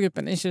sitter i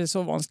ledergruppen er ikke det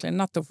så vanskelig,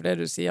 nettopp for det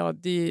du sier,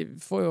 at de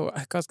får jo,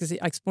 hva skal jeg si,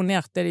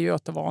 eksponert det de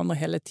gjør til hverandre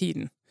hele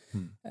tiden.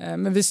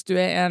 Men hvis du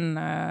er en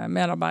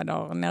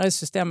medarbeider nede i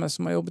systemet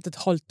som har jobbet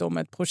et halvt år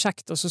med et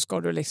prosjekt, og så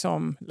skal du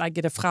liksom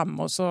legge det frem,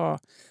 og så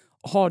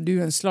har du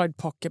en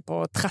slidepakke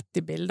på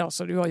 30 bilder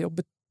som du har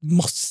jobbet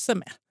masse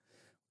med.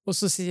 Og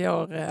så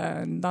sier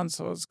den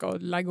som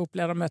skal legge opp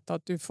ledermøtet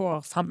at du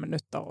får 5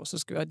 minutter, og så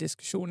skal vi ha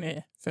diskusjon i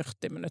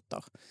 40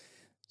 minutter.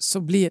 Så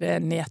blir det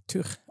en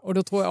nedtur. Og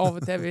da tror jeg av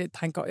og til vi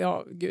tenker, ja,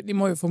 Gud, de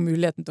må jo få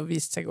muligheten til å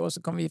vise seg, og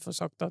så kan vi få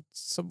sagt at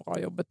så bra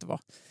jobbet det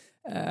var.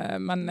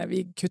 Men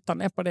vi kutter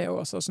ned på det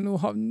også. Så nå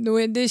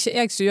er det ikke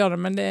jeg som gjør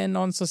det, men det er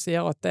noen som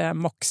sier at det er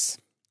maks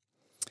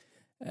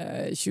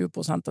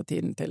 20% av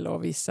tiden til å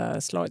vise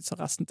slides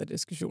og resten til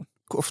diskusjon.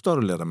 Hvor ofte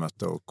har du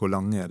ledermøte, og hvor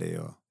lange er de?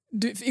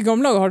 I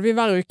gamle dager hadde vi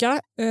hver uke.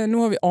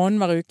 Nå har vi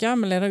annen hver uke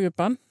med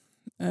ledergruppen.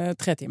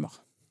 3 timer.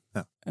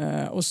 Ja.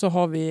 Og så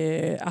har vi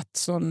et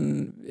sånn...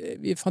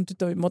 Vi fant ut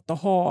at vi måtte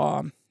ha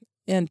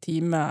 1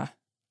 time...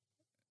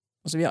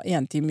 Altså vi har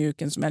 1 time i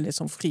uken som er litt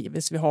sånn fri,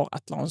 hvis vi har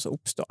et eller annet som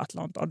oppstår, et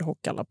eller annet ad hoc,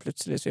 eller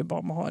plutselig hvis vi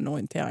bare må ha en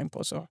orientering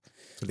på, så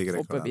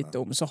får vi vite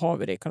om, så har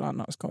vi det i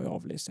kalenderen, så kan vi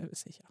avlyse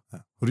hvis ikke.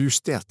 Ja. Har du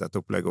justert dette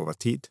opplegget over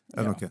tid?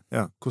 Noe?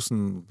 Ja.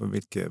 Hvordan,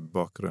 hvilke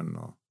bakgrunn?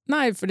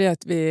 Nei, fordi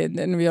at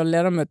når vi har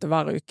ledermøte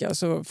hver uke,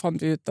 så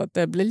fant vi ut at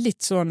det ble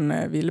litt sånn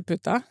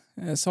hvileputte.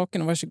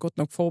 Sakene var ikke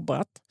godt nok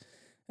forberedt.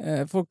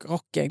 Folk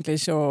rakk egentlig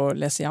ikke å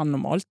lese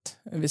gjennom alt,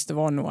 hvis det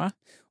var noe.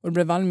 Og det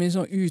ble veldig mye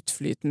sånn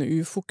utflytende,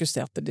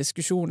 ufokuserte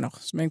diskusjoner,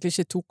 som egentlig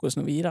ikke tok oss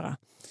noe videre.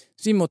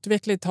 Så vi måtte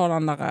virkelig ta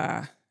den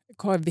der,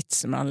 hva er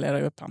vitsen med den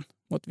ledergruppen?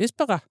 Måtte vi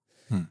spørre.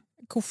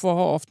 Hvorfor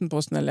har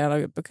Aftenposten en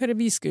ledergruppe? Hva er det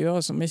vi skal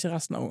gjøre som ikke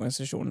resten av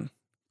organisasjonen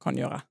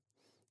kan gjøre?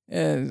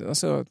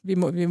 Altså, vi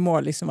må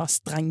liksom være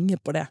strenge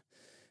på det.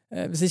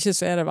 Hvis ikke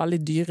så er det veldig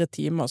dyre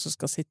timer som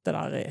skal sitte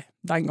der i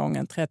den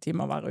gangen 3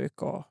 timer hver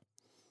uke og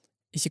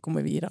ikke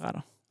komme videre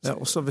da. Ja,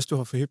 også hvis du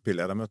har for hyppig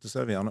ledermøte, så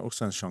er det gjerne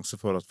også en sjanse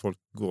for at folk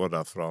går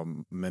derfra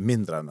med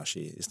mindre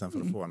energi, i stedet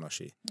for å få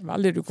energi.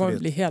 Veldig, du kan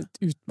bli helt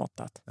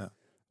utmattet. Ja.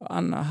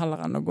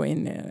 Heller enn å gå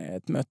inn i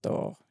et møte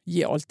og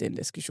gi alt i en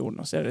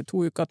diskusjon, og så er det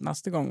 2 uker til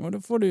neste gang, og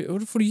da får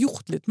du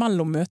gjort litt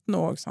mellom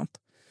møtene også,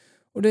 sant?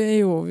 Og det er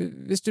jo,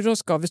 hvis du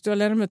har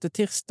ledermøte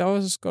tirsdag,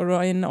 og så skal du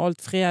ha inn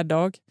alt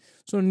fredag,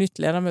 så har du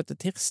nytt ledermøte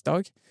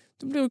tirsdag,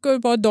 da bruker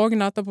du bare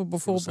dagen etterpå på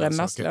å forberede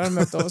neste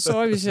ledermøte, og så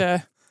har vi ikke...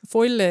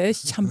 Foile er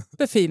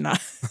kjempefine.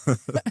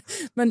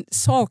 Men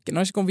saken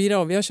har ikke kommet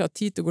videre, og vi har ikke hatt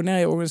tid til å gå ned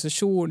i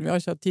organisasjonen, vi har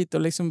ikke hatt tid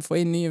til å liksom få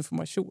inn ny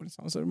informasjon,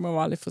 så du må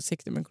være litt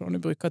forsiktig med hvordan du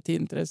bruker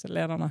tiden til disse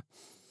lederne.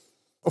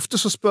 Ofte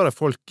så spør jeg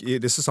folk i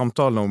disse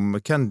samtalene om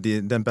hvem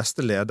den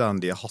beste lederen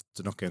de har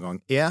hatt noen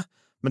gang er,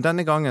 men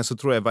denne gangen så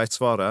tror jeg vet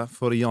svaret,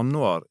 for i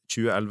januar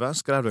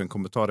 2011 skrev du en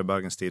kommentar i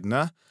Bergens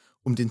Tidende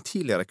om din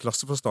tidligere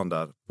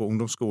klasseforstander på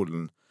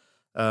ungdomsskolen,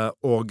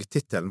 og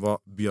titelen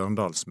var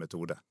Bjørndals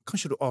metode. Kan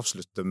ikke du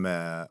avslutte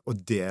med å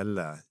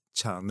dele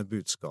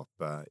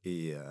kjernebudskapet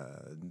i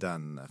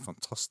den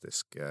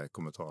fantastiske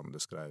kommentaren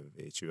du skrev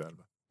i 2011?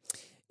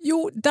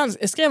 Jo,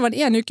 jeg skrev den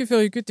 1 uke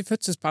før jeg gikk ut i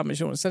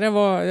fødselspermisjon, så det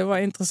var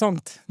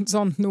interessant.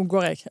 Sånn, nå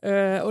går jeg.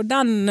 Og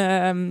den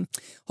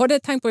hadde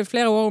jeg tenkt på i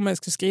flere år om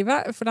jeg skulle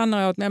skrive, for den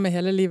har jeg hatt med meg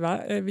hele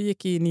livet. Vi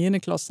gikk i 9.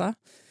 klasse.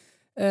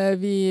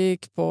 Vi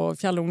gikk på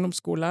Fjell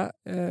ungdomsskole,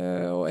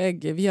 og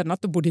vi hadde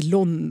nettopp bodd i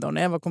London,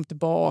 jeg var kommet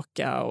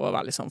tilbake, og var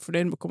veldig sånn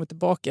fornøyd med å komme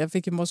tilbake. Jeg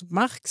fikk en masse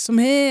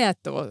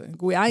oppmerksomhet, og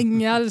god i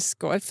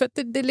engelsk, og jeg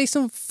følte det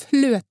liksom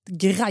fløt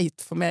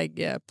greit for meg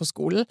på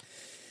skolen.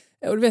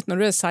 Og du vet,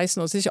 når du er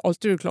 16 år, så er det ikke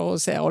alltid du klarer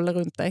å se alle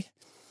rundt deg.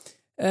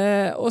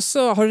 Og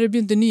så hadde det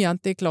begynt en ny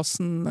jente i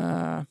klassen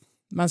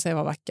mens jeg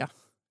var vekke.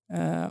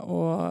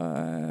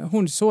 Og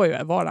hun så jo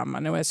jeg var der,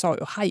 men jeg sa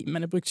jo hei,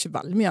 men jeg brukte ikke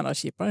veldig mye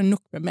energi på det,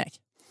 nok med meg.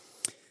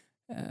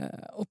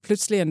 Og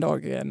plutselig en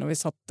dag når vi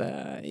satt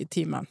i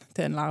timen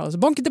til en lærer, så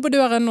banket det på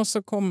døren, og så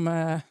kom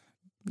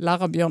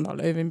lærer Bjørndal,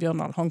 Øyvind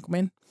Bjørndal, han kom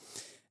inn,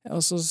 og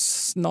så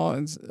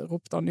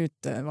ropte han ut,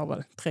 det var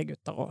vel 3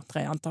 gutter og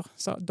 3 jenter,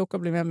 så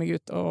dere blir med meg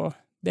ut og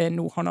Det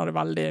nå, han hadde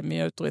veldig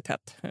mye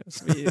autoritet.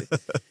 Så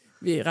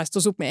vi reiste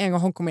oss opp med en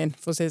gang han kom inn,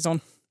 for å si det sånn.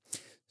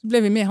 Så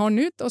ble vi med han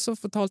ut, og så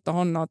fortalte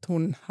han at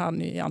hun, her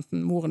nye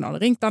jenten, moren hadde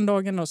ringt den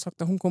dagen og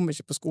sagt at hun kom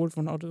ikke på skolen, for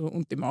hun hadde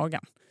vondt i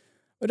magen.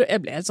 Og da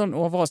jeg ble helt sånn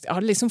overrasket. Jeg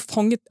hadde liksom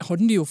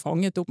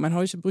fanget opp, men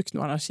hadde ikke brukt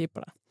noe energi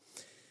på det.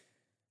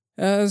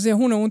 Så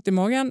hun har vondt i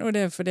magen, og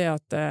det er fordi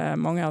at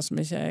mange her som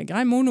ikke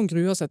greier, men hun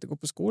gruer seg til å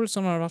gå på skolen,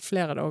 sånn har det vært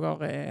flere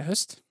dager i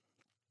høst.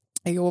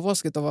 Jeg er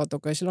overrasket over at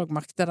dere ikke lagt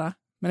merke til det,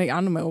 men jeg er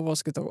enda mer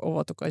overrasket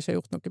over at dere ikke har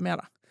gjort noe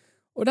med det.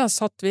 Og der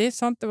satt vi,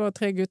 sant? Det var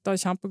 3 gutter,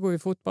 kjempegode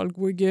i fotball,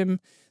 gode i gym,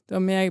 det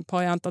var meg, et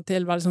par jenter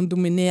til, veldig sånn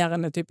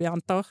dominerende type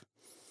jenter,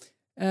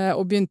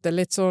 og begynte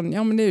litt sånn,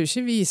 ja, men det er jo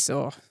ikke vi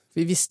så,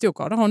 vi visste jo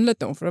hva det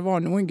handlet om, for det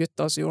var noen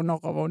gutter som gjorde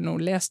narr av, og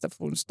noen leste,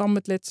 for hun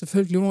stammet litt,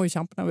 selvfølgelig hun var jo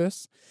kjempenervøs,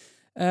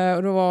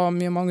 og det var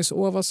mange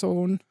som overså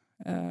hun,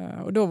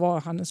 og da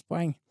var hennes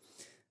poeng,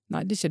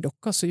 nei, det er ikke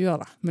dere som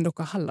gjør det, men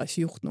dere har heller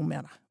ikke gjort noe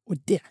med det,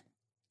 og det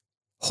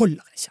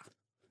holder ikke.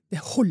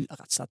 Det holder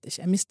rett og slett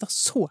ikke. Jeg mister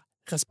så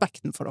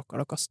respekten for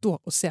dere. Dere står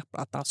og ser på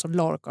dette, så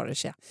lar dere det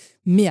skje.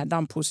 Med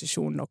den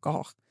posisjonen dere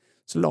har,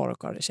 så lar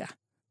dere det skje.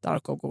 Der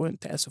dere går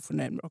rundt og er så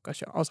fornøyd med dere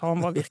selv. Altså,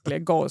 han var virkelig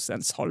ga oss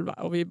en salve,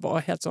 og vi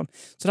var helt sånn.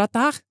 Så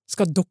dette her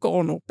skal dere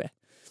ordne opp i.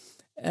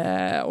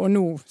 Og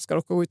nå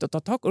skal dere gå ut og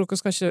ta tak, og dere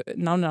skal ikke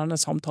nevne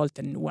denne samtalen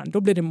til noen.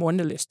 Da blir det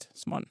månelyst,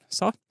 som han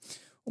sa.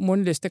 Og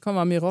månelyst, det kan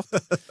være mye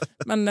rart.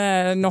 Men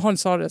når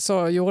han sa det,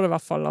 så gjorde det i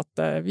hvert fall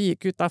at vi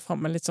gikk ut derfra,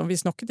 men litt sånn, vi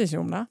snakket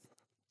ikke om det.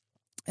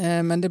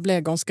 Men det ble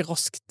ganske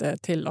raskt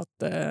til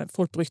at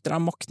folk brukte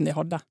den makten de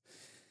hadde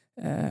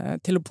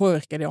til å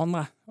påvirke de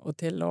andre, og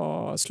til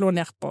å slå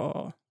ned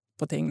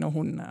på ting når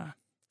hun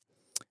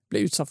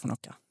ble utsatt for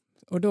noe.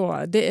 Og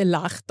da, det jeg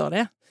lærte av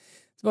det,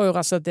 det var jo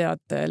rett og slett det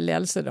at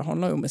ledelse, det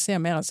handler jo om å se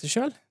mer enn seg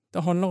selv.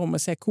 Det handler om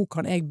å se hvor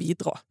kan jeg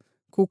bidra,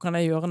 hvor kan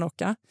jeg gjøre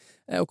noe,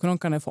 og hvordan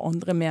kan jeg få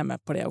andre med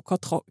meg på det, og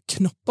hva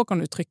knapper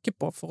kan du trykke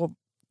på for å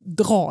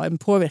dra en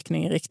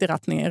påvirkning i riktig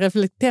retning. Jeg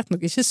reflekterte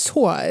nok ikke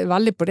så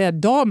veldig på det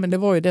da, men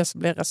det var jo det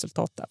som ble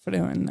resultatet, for det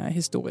er jo en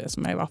historie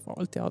som jeg i hvert fall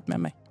alltid har hatt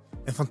med meg.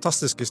 En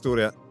fantastisk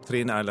historie,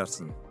 Trine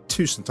Eilertsen.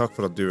 Tusen takk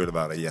for at du ville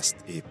være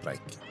gjest i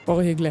Preik.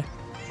 Bare hyggelig.